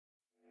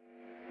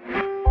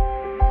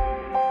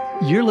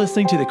You're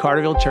listening to the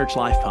Carterville Church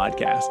Life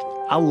Podcast.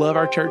 I love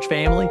our church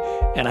family,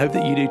 and I hope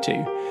that you do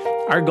too.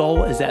 Our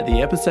goal is that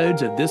the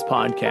episodes of this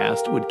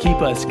podcast would keep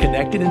us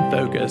connected and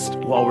focused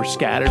while we're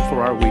scattered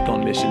for our week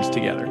on missions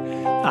together.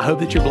 I hope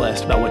that you're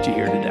blessed by what you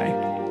hear today.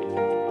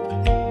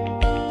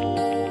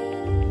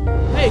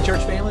 Hey,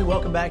 church family,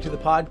 welcome back to the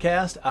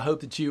podcast. I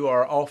hope that you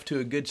are off to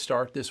a good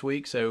start this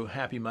week, so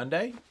happy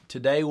Monday.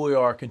 Today we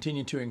are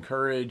continuing to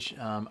encourage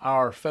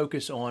our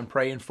focus on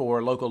praying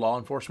for local law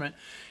enforcement.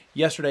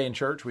 Yesterday in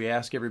church, we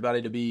asked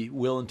everybody to be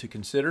willing to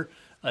consider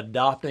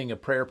adopting a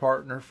prayer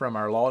partner from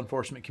our law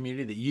enforcement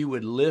community, that you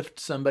would lift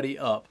somebody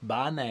up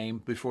by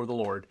name before the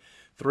Lord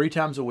 3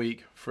 times a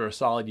week for a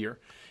solid year.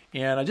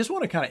 And I just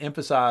want to kind of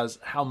emphasize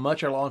how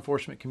much our law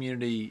enforcement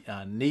community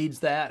needs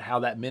that, how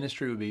that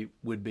ministry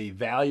would be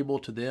valuable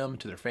to them,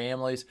 to their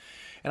families,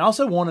 and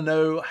also want to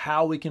know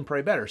how we can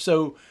pray better.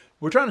 So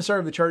we're trying to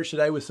serve the church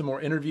today with some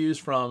more interviews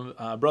from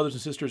brothers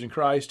and sisters in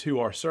Christ who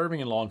are serving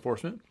in law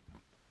enforcement.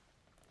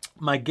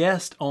 My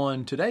guest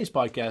on today's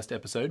podcast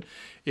episode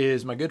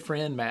is my good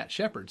friend, Matt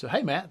Shepard. So,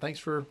 hey, Matt, thanks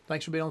for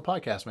being on the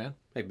podcast, man.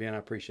 Hey, Ben, I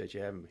appreciate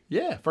you having me.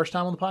 Yeah, first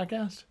time on the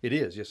podcast? It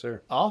is, yes,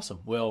 sir. Awesome.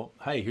 Well,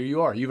 hey, here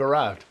you are. You've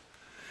arrived.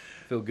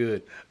 Feel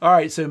good. All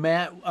right, so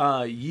Matt,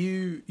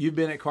 you've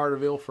been at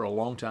Carterville for a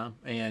long time,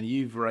 and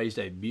you've raised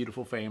a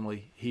beautiful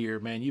family here.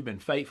 Man, you've been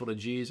faithful to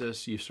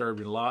Jesus. You've served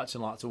in lots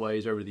and lots of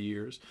ways over the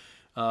years.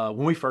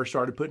 When we first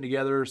started putting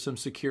together some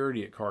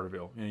security at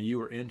Carterville, you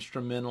were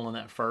instrumental in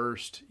that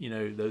first,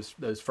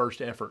 those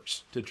first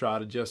efforts to try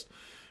to just,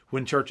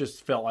 when churches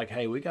felt like,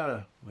 hey, we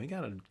gotta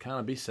kind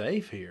of be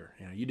safe here.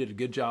 You did a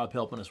good job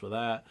helping us with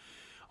that.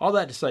 All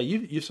that to say,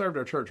 you served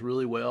our church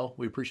really well.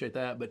 We appreciate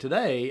that. But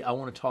today, I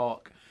want to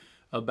talk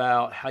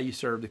about how you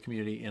serve the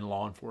community in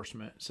law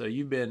enforcement. So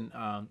you've been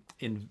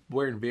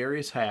wearing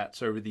various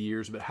hats over the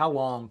years, but how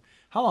long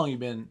you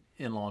been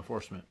in law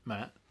enforcement,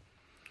 Matt?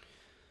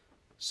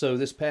 So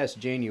this past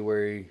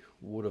January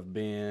would have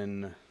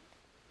been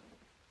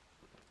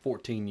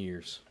 14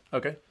 years.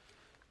 Okay.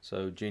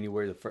 So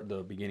January,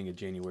 the beginning of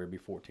January, would be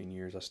 14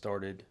 years. I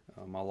started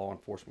my law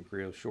enforcement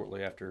career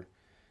shortly after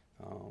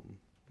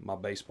my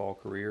baseball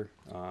career.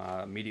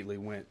 I immediately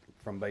went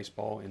from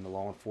baseball into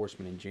law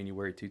enforcement in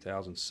January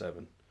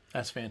 2007.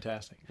 That's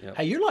fantastic. Yep.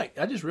 Hey,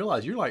 I just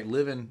realized you're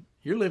living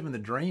the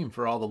dream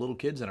for all the little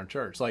kids in our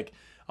church. Like,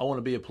 I want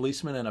to be a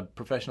policeman and a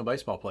professional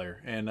baseball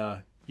player, and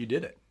you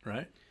did it,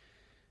 right?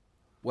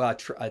 Well,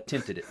 I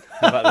attempted it.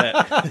 How about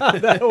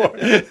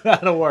that?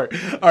 That'll work.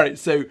 All right,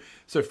 so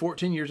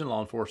 14 years in law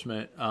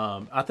enforcement.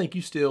 I think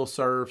you still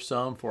serve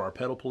some for our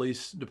Petal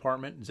Police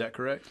Department. Is that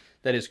correct?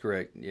 That is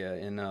correct. Yeah.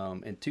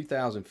 In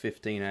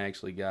 2015, I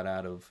actually got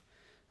out of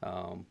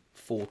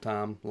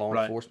full-time law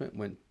enforcement.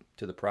 Went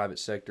to the private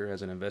sector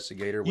as an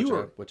investigator,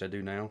 which I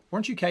do now.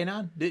 Weren't you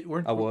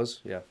K-9? I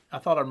was. Yeah. I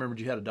thought I remembered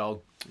you had a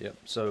dog. Yep.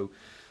 So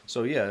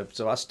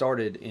I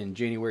started in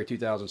January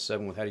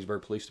 2007 with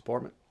Hattiesburg Police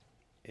Department.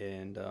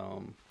 And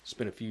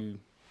spent a few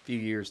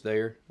years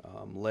there,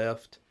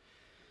 left,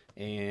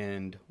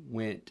 and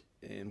went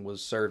and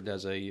was served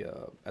as a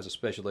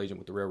special agent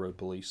with the railroad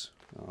police,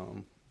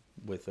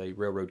 with a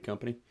railroad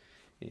company,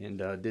 and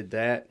did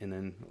that. And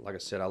then, like I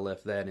said, I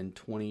left that in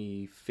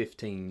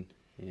 2015,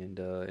 and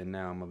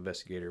now I'm an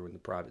investigator in the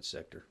private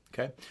sector.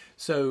 Okay.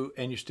 So,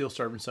 and you're still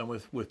serving some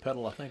with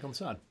Petal, I think, on the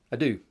side. I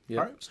do. Yeah.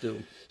 All right.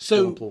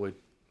 Still employed.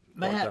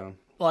 Matt,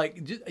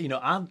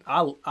 part-time.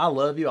 I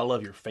love you. I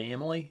love your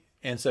family.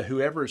 And so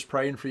whoever is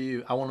praying for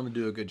you, I want them to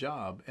do a good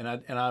job. And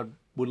I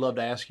would love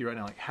to ask you right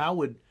now, like, how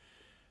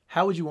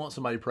would you want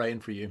somebody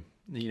praying for you?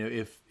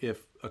 If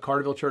a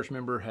Carterville church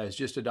member has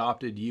just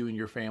adopted you and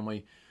your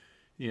family,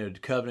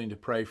 covenanting to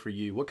pray for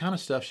you, what kind of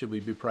stuff should we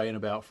be praying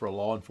about for a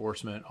law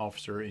enforcement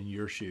officer in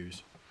your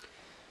shoes?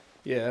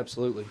 Yeah,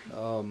 absolutely.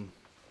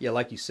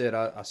 Like you said,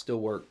 I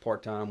still work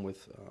part-time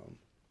with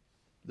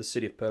the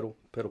city of Petal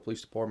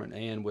Police Department,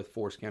 and with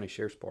Forest County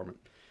Sheriff's Department.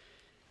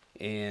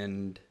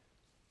 And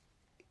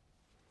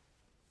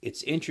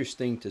it's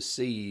interesting to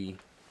see,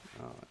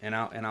 and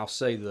I'll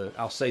say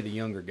the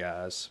younger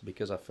guys,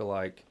 because I feel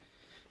like,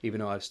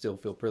 even though I still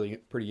feel pretty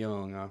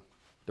young,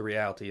 the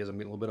reality is I'm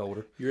getting a little bit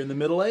older. You're in the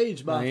middle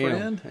age, my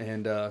friend.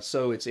 And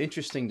so it's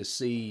interesting to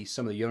see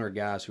some of the younger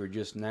guys who are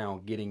just now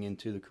getting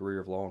into the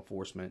career of law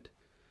enforcement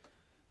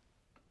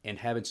and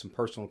having some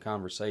personal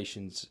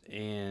conversations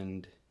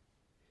and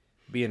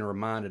being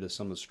reminded of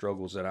some of the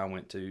struggles that I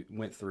went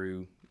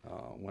through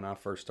when I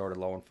first started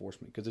law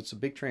enforcement, because it's a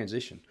big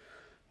transition.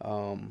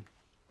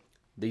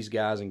 These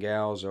guys and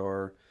gals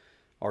are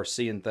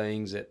seeing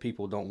things that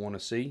people don't want to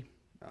see.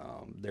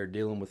 They're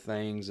dealing with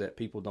things that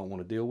people don't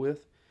want to deal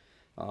with.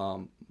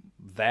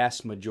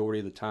 Vast majority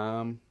of the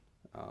time,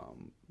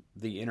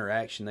 the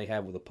interaction they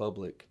have with the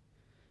public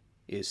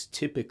is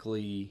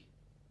typically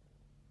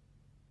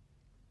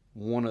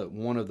one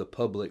of the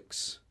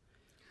public's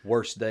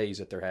worst days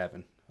that they're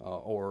having,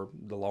 or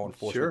the law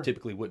enforcement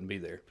typically wouldn't be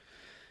there.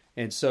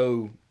 And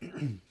so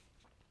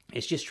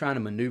it's just trying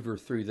to maneuver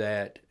through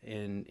that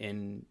and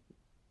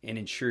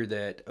ensure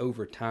that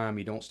over time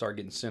you don't start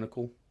getting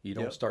cynical, you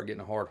don't start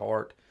getting a hard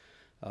heart,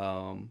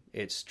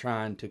 It's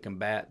trying to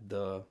combat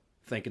the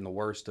thinking the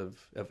worst of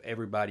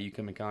everybody you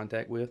come in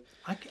contact with.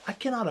 I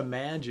cannot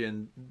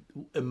imagine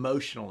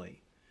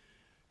emotionally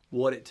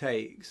what it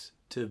takes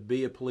to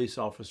be a police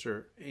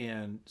officer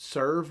and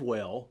serve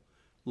well,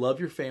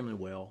 love your family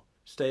well,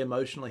 stay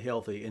emotionally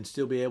healthy, and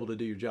still be able to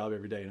do your job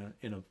every day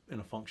in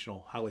a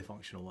functional, highly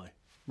functional way.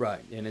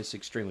 Right, and it's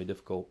extremely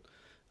difficult.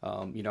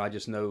 I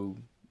just know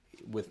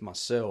with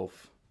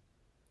myself,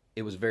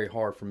 it was very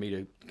hard for me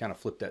to kind of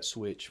flip that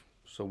switch.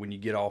 So when you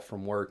get off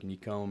from work and you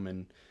come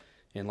and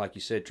like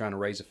you said, trying to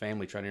raise a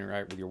family, trying to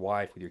interact with your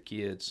wife, with your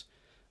kids,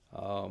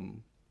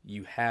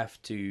 you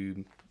have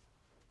to,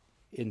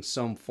 in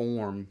some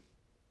form,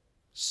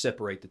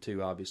 separate the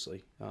two,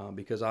 obviously,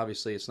 because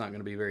obviously it's not going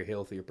to be very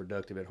healthy or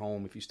productive at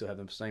home if you still have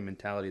the same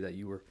mentality that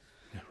you were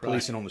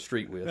policing on the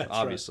street with, That's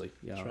obviously.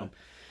 Right. That's right.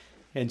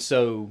 And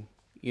so,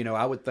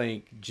 I would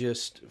think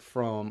just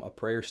from a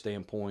prayer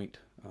standpoint,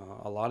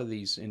 a lot of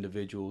these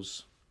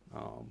individuals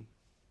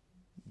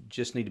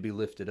just need to be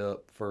lifted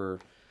up for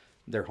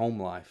their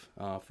home life,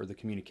 for the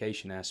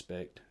communication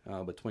aspect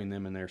between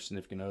them and their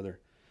significant other,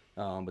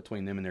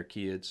 between them and their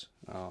kids.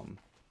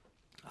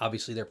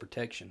 Obviously, their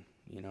protection.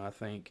 I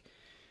think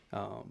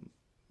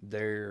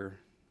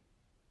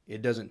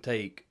it doesn't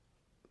take,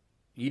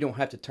 you don't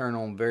have to turn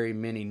on very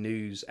many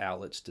news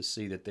outlets to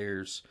see that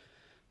there's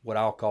what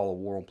I'll call a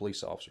war on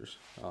police officers.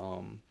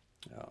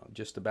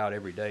 Just about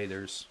every day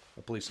there's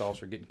a police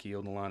officer getting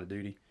killed in the line of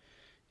duty.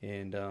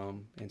 And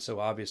so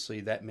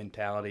obviously that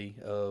mentality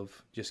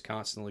of just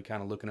constantly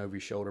kind of looking over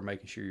your shoulder,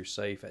 making sure you're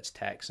safe, that's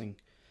taxing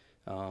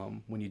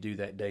when you do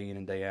that day in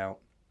and day out.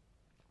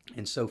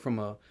 And so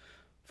from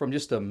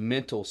just a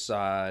mental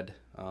side,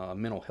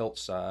 mental health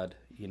side,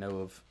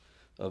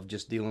 of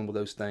just dealing with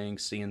those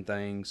things, seeing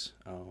things,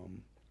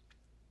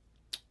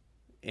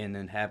 and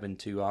then having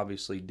to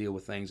obviously deal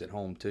with things at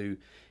home too.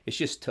 It's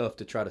just tough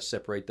to try to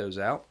separate those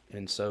out.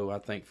 And so I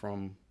think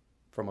from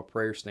a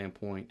prayer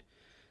standpoint,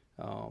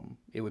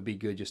 it would be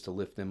good just to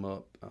lift them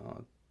up,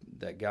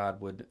 that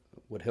God would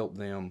help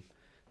them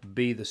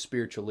be the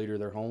spiritual leader of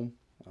their home,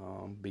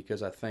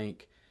 because I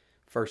think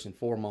first and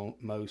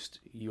foremost,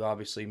 you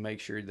obviously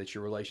make sure that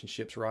your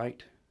relationship's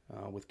right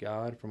with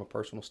God from a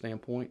personal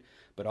standpoint,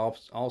 but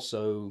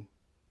also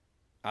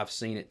I've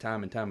seen it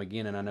time and time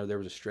again, and I know there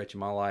was a stretch in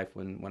my life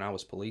when I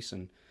was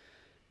policing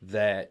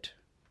that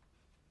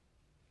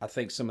I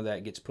think some of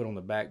that gets put on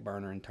the back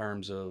burner in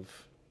terms of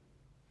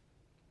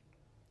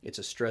it's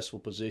a stressful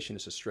position,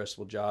 it's a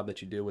stressful job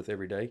that you deal with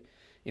every day,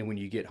 and when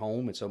you get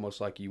home, it's almost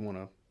like you want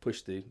to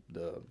push the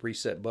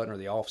reset button or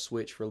the off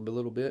switch for a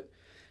little bit.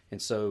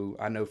 And so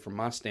I know from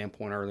my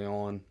standpoint early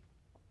on,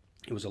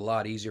 it was a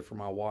lot easier for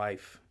my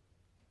wife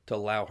to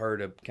allow her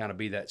to kind of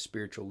be that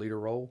spiritual leader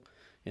role,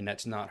 and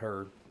that's not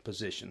her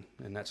position,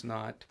 and that's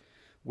not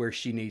where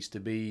she needs to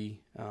be.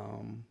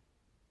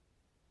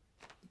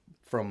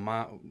 From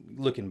my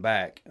looking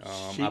back,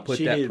 I put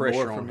that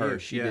pressure on her.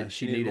 She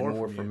needed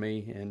more from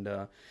me, and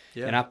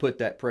I put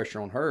that pressure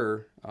on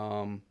her,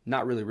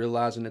 not really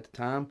realizing at the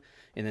time,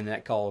 and then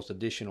that caused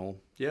additional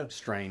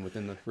strain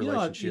within the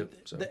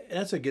relationship.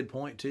 That's a good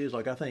point too. Is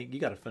like I think you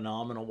got a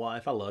phenomenal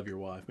wife. I love your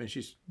wife. I mean,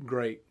 she's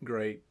great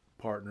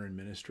partner in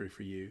ministry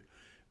for you.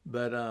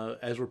 But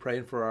as we're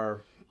praying for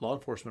our law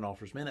enforcement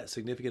officers, man, that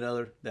significant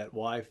other, that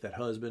wife, that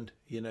husband,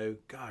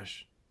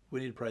 gosh,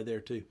 we need to pray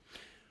there too.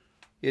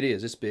 It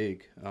is. It's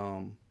big.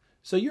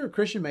 So you're a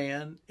Christian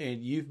man,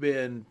 and you've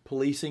been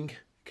policing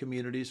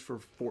communities for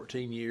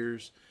 14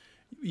 years.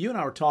 You and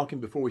I were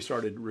talking before we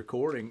started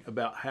recording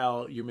about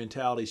how your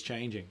mentality is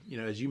changing.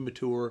 As you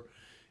mature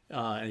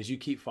and as you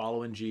keep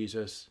following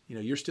Jesus,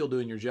 you're still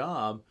doing your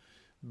job,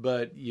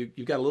 but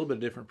you've got a little bit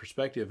of different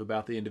perspective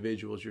about the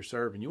individuals you're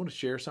serving. You want to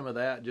share some of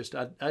that?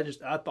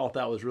 I thought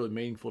that was really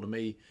meaningful to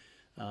me.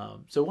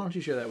 So why don't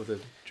you share that with the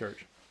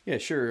church? Yeah,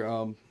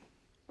 sure.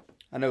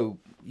 I know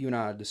you and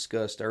I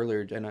discussed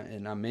earlier,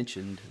 and I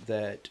mentioned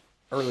that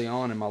early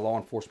on in my law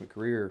enforcement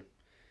career,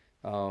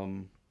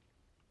 I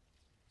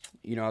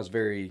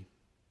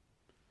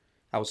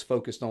was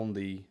focused on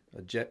the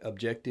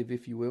objective,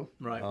 if you will.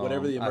 Right,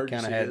 whatever the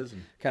emergency is.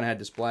 Kind of had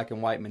this black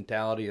and white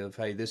mentality of,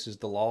 hey, this is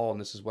the law,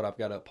 and this is what I've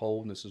got to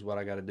uphold, and this is what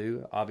I got to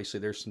do. Obviously,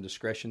 there's some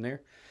discretion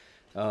there,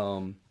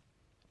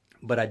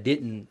 but I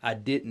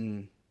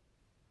didn't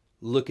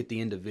look at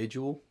the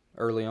individual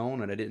early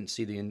on, and I didn't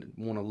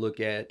want to look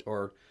at,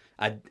 or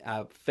I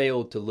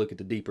failed to look at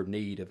the deeper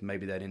need of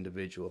maybe that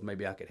individual.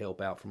 Maybe I could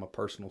help out from a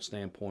personal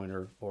standpoint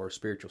or a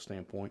spiritual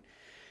standpoint.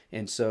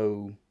 And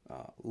so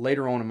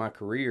later on in my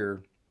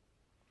career,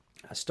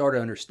 I started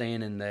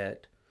understanding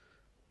that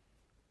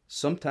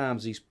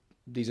sometimes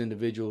these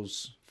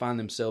individuals find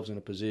themselves in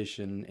a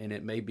position, and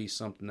it may be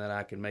something that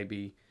I can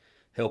maybe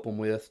help them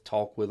with,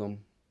 talk with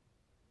them,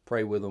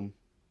 pray with them,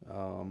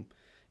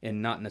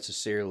 and not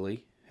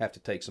necessarily have to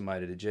take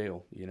somebody to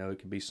jail. It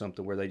could be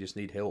something where they just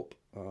need help,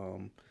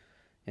 and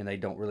they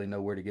don't really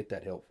know where to get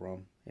that help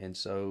from. And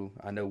so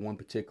I know one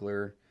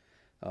particular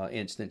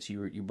instance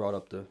you brought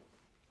up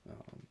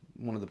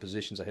one of the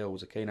positions I held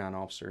was a K-9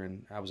 officer,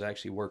 and I was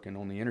actually working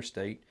on the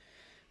interstate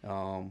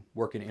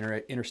working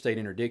interstate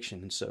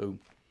interdiction. And so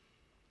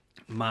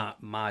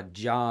my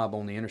job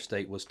on the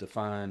interstate was to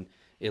find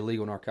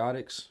illegal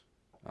narcotics,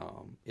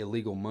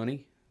 illegal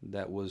money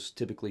that was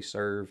typically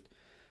served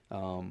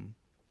and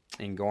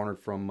garnered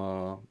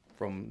from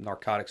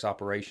narcotics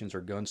operations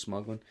or gun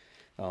smuggling,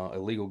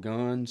 illegal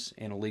guns,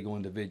 and illegal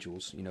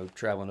individuals,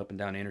 traveling up and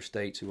down the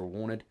interstates who were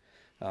wanted.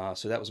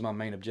 So that was my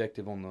main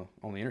objective on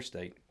the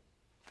interstate.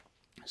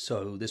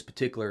 So this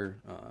particular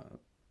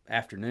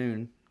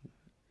afternoon,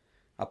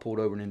 I pulled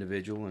over an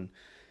individual, and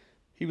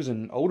he was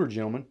an older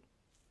gentleman,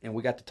 and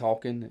we got to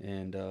talking,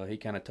 and he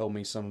kind of told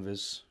me some of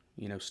his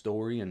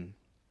story. And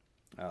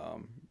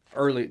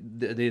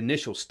the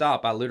initial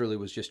stop, I literally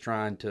was just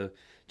trying to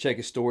check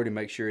his story to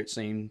make sure it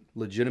seemed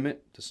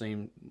legitimate, to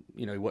seem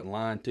he wasn't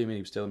lying to me,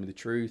 he was telling me the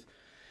truth.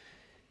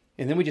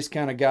 And then we just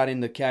kind of got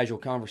into casual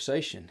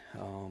conversation.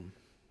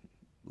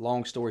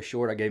 Long story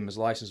short, I gave him his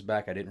license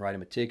back. I didn't write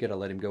him a ticket. I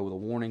let him go with a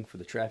warning for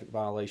the traffic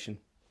violation.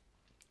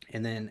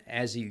 And then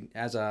as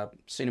I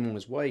sent him on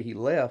his way, he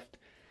left,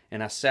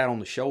 and I sat on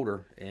the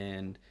shoulder,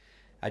 and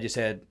I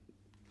felt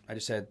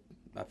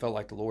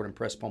like the Lord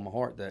impressed upon my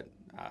heart that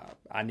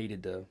I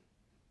needed to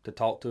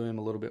talk to him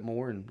a little bit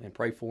more and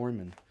pray for him.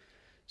 And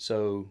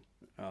so,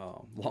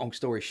 long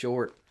story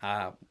short,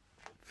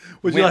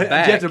 did you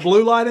have to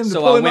blue light him to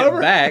pull him over? So I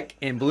went back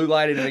and blue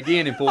lighted him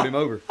again and pulled him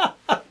over.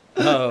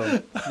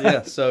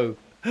 So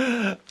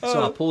I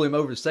pulled him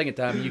over the second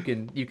time. You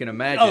can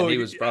imagine he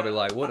was probably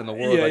like, "What in the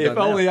world?" Yeah, if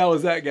only I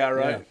was that guy,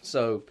 right? Yeah.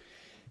 So,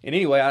 and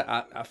anyway,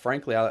 I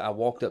frankly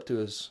walked up to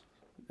his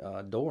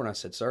door and I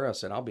said, "Sir," I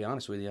said, "I'll be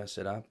honest with you." I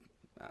said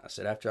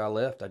after I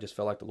left, I just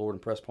felt like the Lord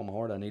impressed upon my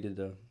heart. I needed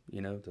to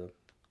to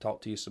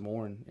talk to you some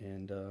more.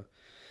 And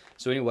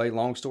so anyway,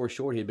 long story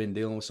short, he had been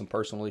dealing with some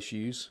personal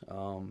issues.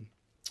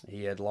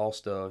 He had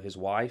lost his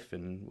wife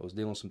and was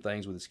dealing with some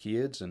things with his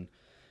kids, and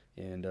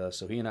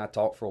so he and I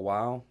talked for a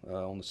while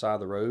on the side of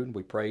the road.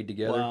 We prayed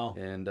together. Wow.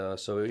 And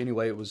so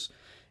anyway, it was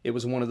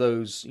one of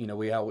those,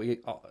 we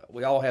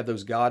all have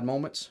those God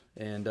moments,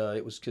 and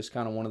it was just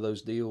kind of one of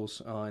those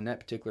deals in that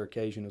particular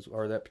occasion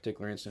or that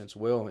particular incident as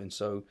well. And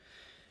so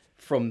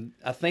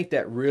I think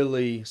that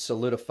really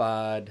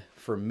solidified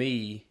for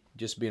me,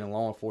 just being in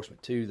law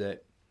enforcement too,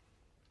 that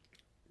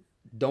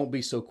don't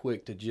be so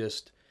quick to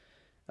just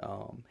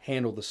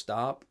handle the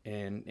stop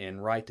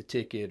and write the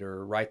ticket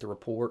or write the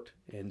report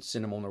and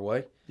send them on their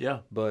way. Yeah.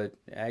 But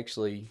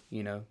actually,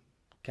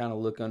 kind of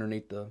look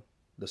underneath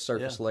the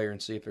surface layer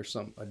and see if there's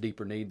a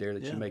deeper need there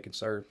that you may can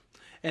serve.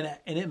 And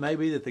it may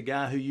be that the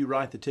guy who you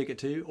write the ticket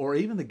to, or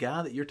even the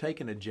guy that you're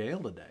taking to jail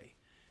today,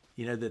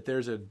 that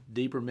there's a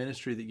deeper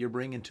ministry that you're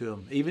bringing to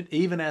them,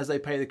 even as they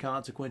pay the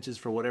consequences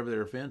for whatever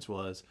their offense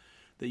was,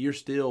 that you're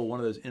still one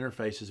of those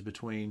interfaces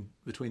between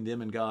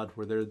them and God,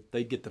 where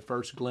they get the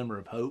first glimmer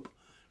of hope,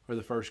 or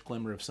the first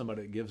glimmer of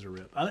somebody that gives a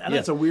rip. And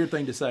that's a weird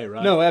thing to say,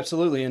 right? No,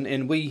 absolutely.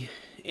 And we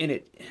in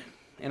it,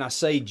 and I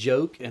say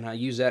joke, and I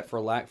use that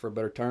for lack for a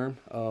better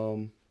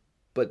term.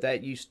 But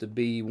that used to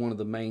be one of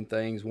the main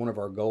things. One of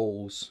our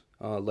goals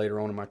later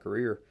on in my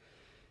career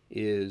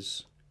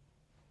is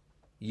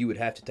you would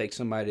have to take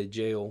somebody to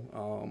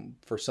jail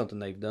for something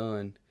they've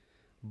done,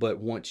 but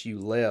once you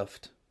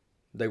left,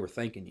 they were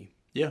thanking you.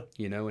 Yeah.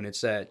 And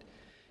it's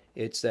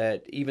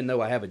that even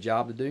though I have a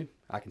job to do,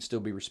 I can still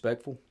be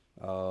respectful.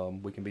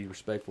 We can be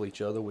respectful of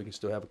each other. We can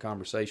still have a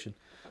conversation.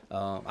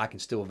 I can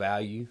still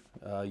value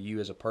you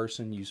as a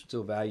person. You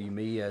still value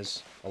me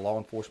as a law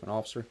enforcement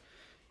officer.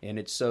 And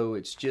it's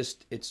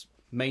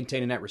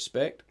maintaining that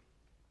respect.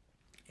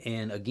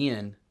 And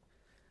again,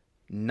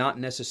 not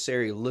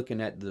necessarily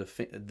looking at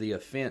the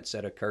offense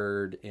that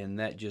occurred and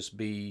that just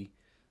be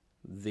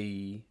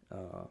the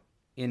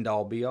end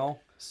all be all,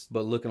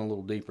 but looking a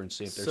little deeper and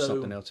see if there's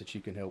something else that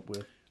you can help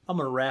with. I'm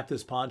going to wrap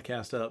this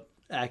podcast up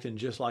acting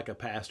just like a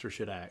pastor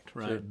should act,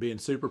 right? Sure. Being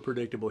super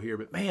predictable here.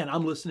 But man,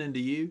 I'm listening to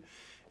you,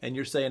 and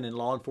you're saying in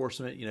law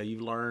enforcement,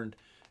 you've learned,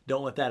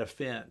 don't let that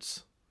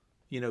offense,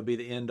 be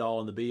the end all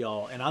and the be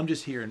all. And I'm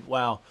just hearing,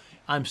 wow,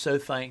 I'm so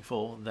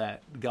thankful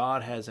that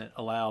God hasn't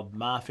allowed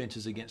my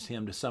offenses against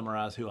him to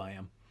summarize who I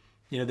am.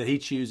 That he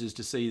chooses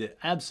to see that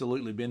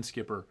absolutely Ben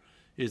Skipper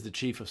is the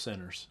chief of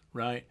sinners,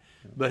 right?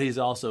 Yeah. But he's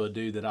also a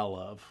dude that I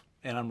love,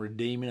 and I'm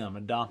redeeming him. I'm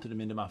adopted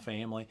him into my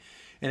family.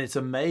 And it's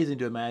amazing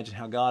to imagine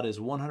how God is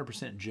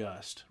 100%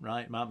 just,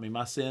 right?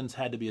 My sins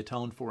had to be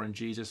atoned for in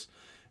Jesus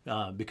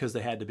because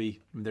they had to be,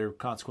 there are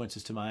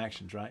consequences to my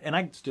actions, right? And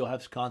I still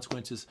have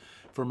consequences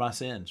for my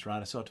sins, right?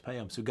 I still have to pay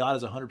them. So God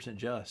is 100%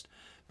 just.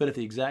 But at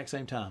the exact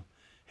same time,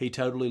 he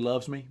totally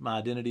loves me. My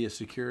identity is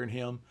secure in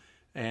him,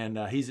 and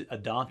he's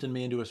adopted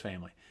me into his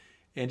family.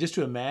 And just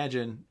to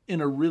imagine,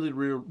 in a really,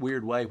 really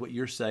weird way, what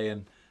you're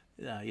saying,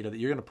 that you're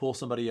going to pull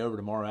somebody over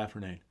tomorrow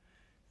afternoon.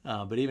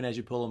 But even as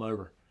you pull them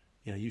over,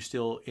 you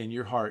still in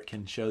your heart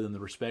can show them the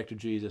respect of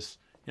Jesus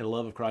and the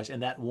love of Christ.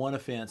 And that one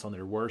offense on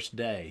their worst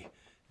day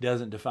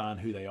doesn't define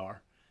who they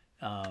are.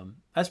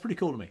 That's pretty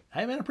cool to me.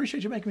 Hey, man, I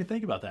appreciate you making me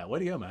think about that. Way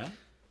to go, man.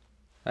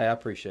 Hey, I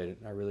appreciate it.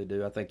 I really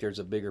do. I think there's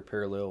a bigger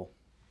parallel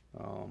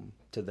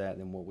to that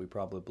than what we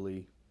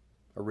probably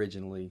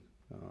originally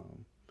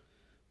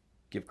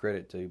give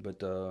credit to.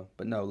 But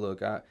no,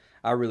 look,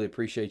 I really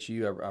appreciate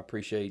you. I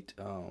appreciate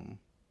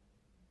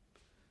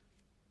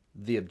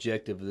the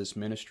objective of this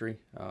ministry.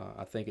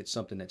 I think it's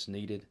something that's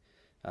needed.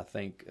 I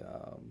think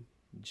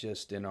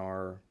just in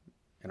our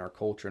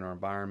culture, in our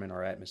environment,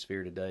 our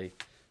atmosphere today,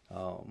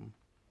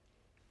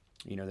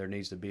 there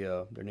needs to be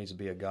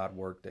a God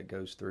work that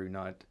goes through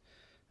not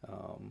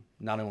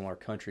only our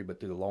country but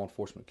through the law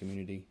enforcement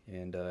community,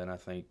 and I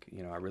think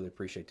I really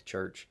appreciate the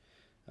church.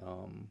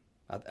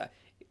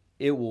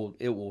 It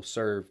will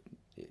serve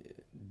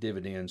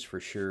dividends for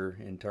sure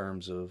in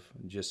terms of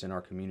just in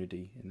our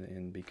community,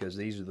 and because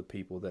these are the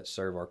people that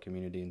serve our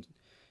community,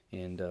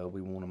 and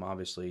we want them,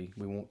 obviously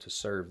we want to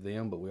serve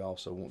them, but we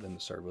also want them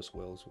to serve us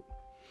well as well.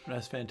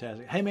 That's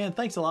fantastic. Hey man,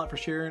 thanks a lot for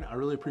sharing. I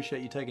really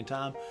appreciate you taking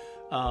time.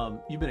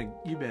 You've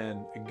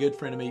been a good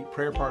friend of me,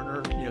 prayer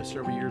partner,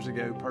 several years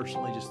ago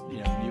personally, just you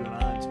and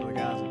I and some of the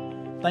guys.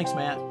 And thanks,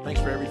 Matt.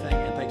 Thanks for everything,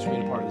 and thanks for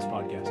being a part of this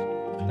podcast.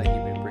 Thank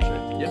you, man. Appreciate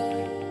it. Yep.